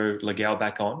Margot Legao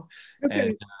back on,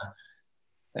 Okay.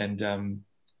 and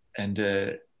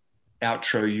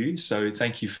outro you. So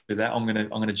thank you for that. I'm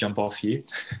gonna jump off here.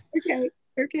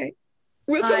 Okay.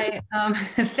 We'll talk.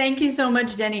 Thank you so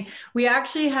much, Denny. We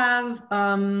actually have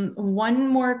one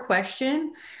more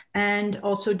question and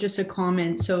also just a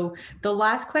comment. So the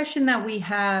last question that we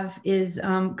have is,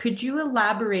 could you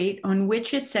elaborate on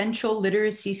which essential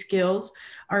literacy skills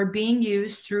are being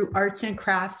used through arts and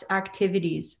crafts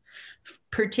activities,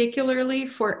 particularly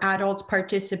for adults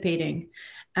participating?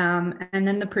 And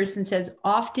then the person says,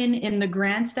 often in the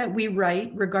grants that we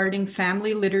write regarding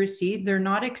family literacy, they're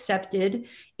not accepted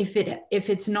if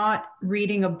it's not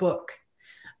reading a book.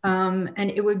 And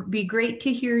it would be great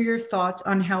to hear your thoughts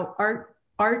on how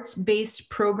arts-based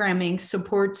programming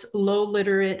supports low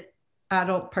literate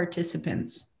adult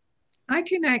participants. I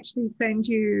can actually send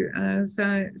you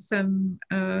some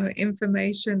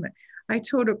information. I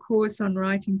taught a course on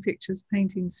writing pictures,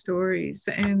 painting stories,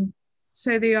 and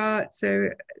so the arts, so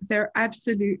they're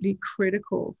absolutely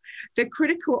critical. They're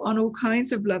critical on all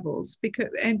kinds of levels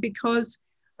because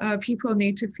people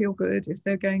need to feel good if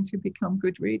they're going to become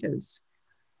good readers.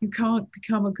 You can't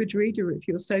become a good reader if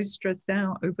you're so stressed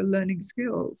out over learning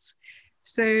skills.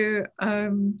 So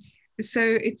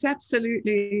it's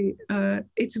absolutely,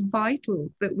 it's vital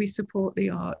that we support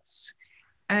the arts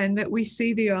and that we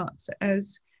see the arts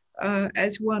as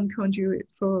one conduit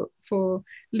for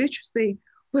literacy,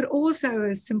 but also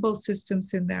as symbol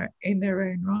systems in their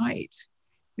own right.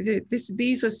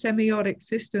 These are semiotic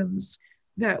systems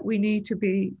that we need to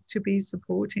be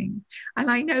supporting. And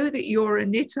I know that you're a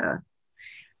knitter,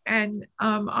 and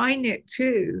I knit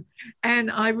too,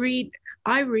 and I read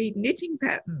knitting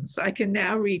patterns. I can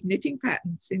now read knitting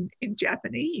patterns in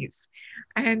Japanese,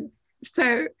 and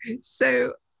so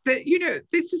that, you know,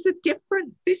 this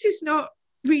is not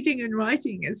reading and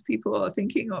writing as people are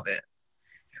thinking of it.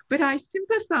 But I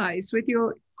sympathize with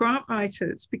your grant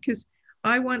writers, because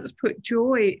I once put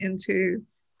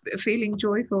feeling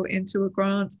joyful into a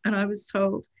grant, and I was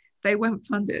told they weren't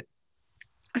funded.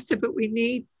 I said, but we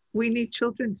need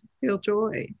children to feel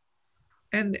joy.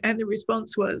 And the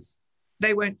response was,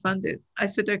 they weren't funded. I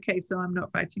said, okay, so I'm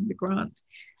not writing the grant.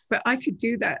 But I could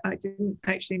do that. I didn't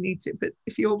actually need to. But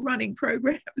if you're running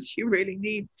programs, you really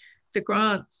need the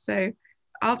grants. So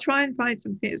I'll try and find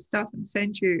some stuff and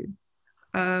send you.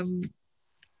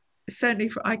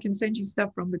 Certainly, I can send you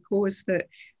stuff from the course that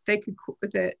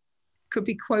could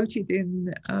be quoted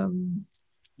in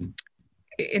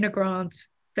a grant.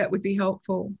 That would be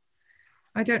helpful.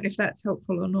 I don't know if that's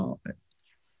helpful or not. But.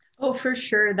 Oh, for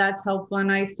sure, that's helpful,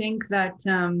 and I think that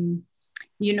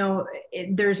you know,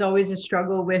 there's always a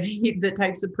struggle with the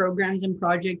types of programs and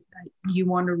projects that you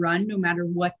want to run, no matter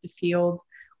what the field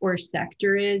or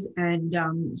sector is, and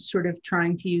sort of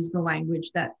trying to use the language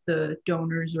that the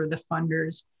donors or the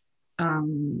funders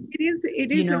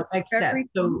it is accept.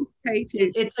 So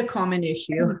it's a common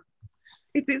issue.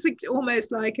 It's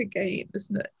almost like a game,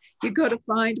 isn't it? You've got to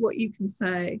find what you can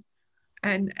say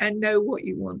and know what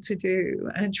you want to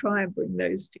do and try and bring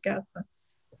those together.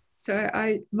 So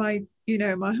my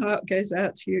heart goes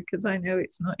out to you, because I know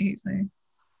it's not easy.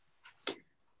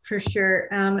 For sure.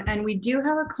 And we do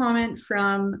have a comment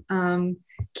from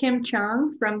Kim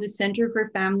Chung from the Center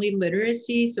for Family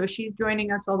Literacy. So she's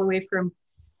joining us all the way from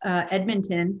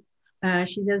Edmonton.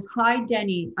 She says, hi,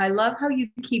 Denny. I love how you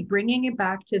keep bringing it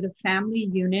back to the family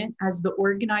unit as the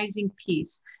organizing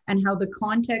piece, and how the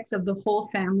context of the whole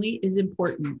family is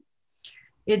important.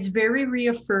 It's very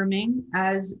reaffirming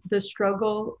as the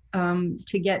struggle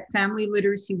to get family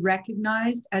literacy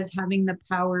recognized as having the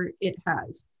power it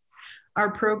has. Our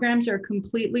programs are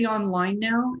completely online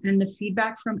now, and the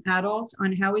feedback from adults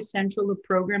on how essential the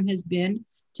program has been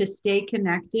to stay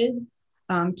connected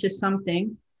to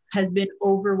something has been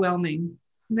overwhelming.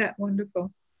 Isn't that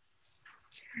wonderful?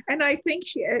 And I think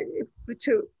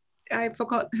I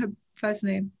forgot her first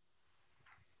name.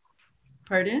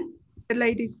 Pardon? The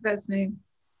lady's first name.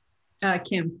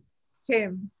 Kim.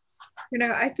 Kim. You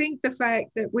know, I think the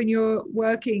fact that when you're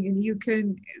working and you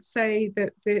can say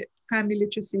that the family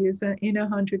literacy is in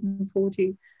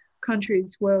 140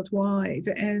 countries worldwide,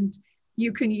 and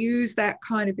you can use that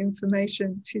kind of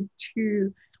information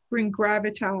to bring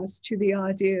gravitas to the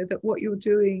idea that what you're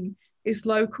doing is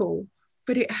local,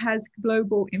 but it has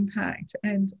global impact,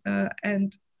 and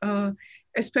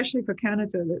especially for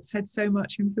Canada, that's had so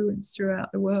much influence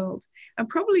throughout the world. And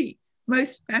probably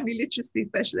most family literacy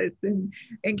specialists in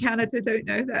Canada don't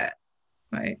know that,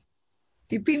 right?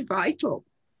 You've been vital.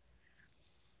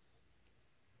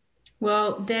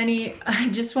 Well, Danny, I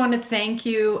just want to thank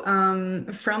you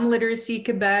from Literacy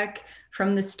Quebec,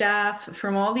 from the staff,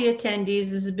 from all the attendees.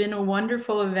 This has been a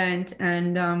wonderful event,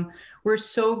 and we're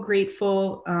so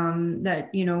grateful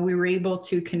that we were able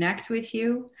to connect with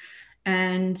you.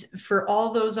 And for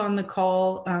all those on the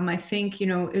call, I think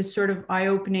is sort of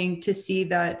eye-opening to see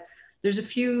that there's a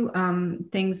few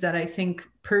things that I think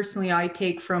personally I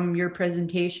take from your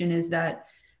presentation is that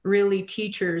really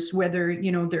teachers, whether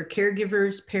they're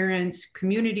caregivers, parents,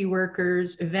 community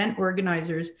workers, event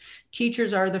organizers,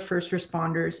 teachers are the first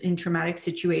responders in traumatic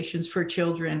situations for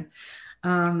children.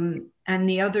 And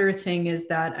the other thing is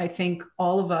that I think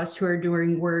all of us who are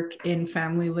doing work in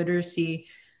family literacy,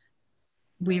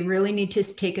 we really need to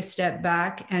take a step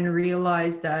back and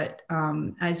realize that,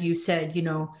 as you said,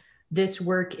 this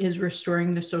work is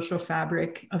restoring the social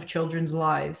fabric of children's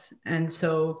lives. And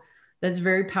so that's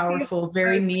very powerful,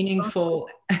 very meaningful,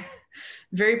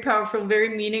 very powerful, very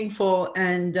meaningful.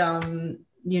 And,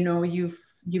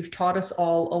 you've taught us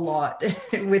all a lot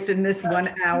within this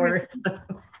 1 hour.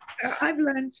 I've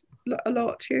learned a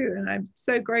lot too, and I'm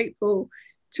so grateful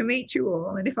to meet you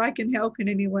all. And if I can help in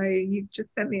any way, you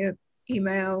just send me an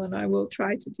email and I will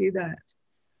try to do that.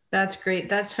 That's great.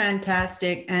 That's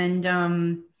fantastic. And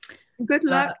good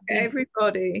luck,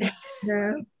 everybody.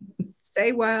 Yeah.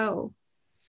 Stay well.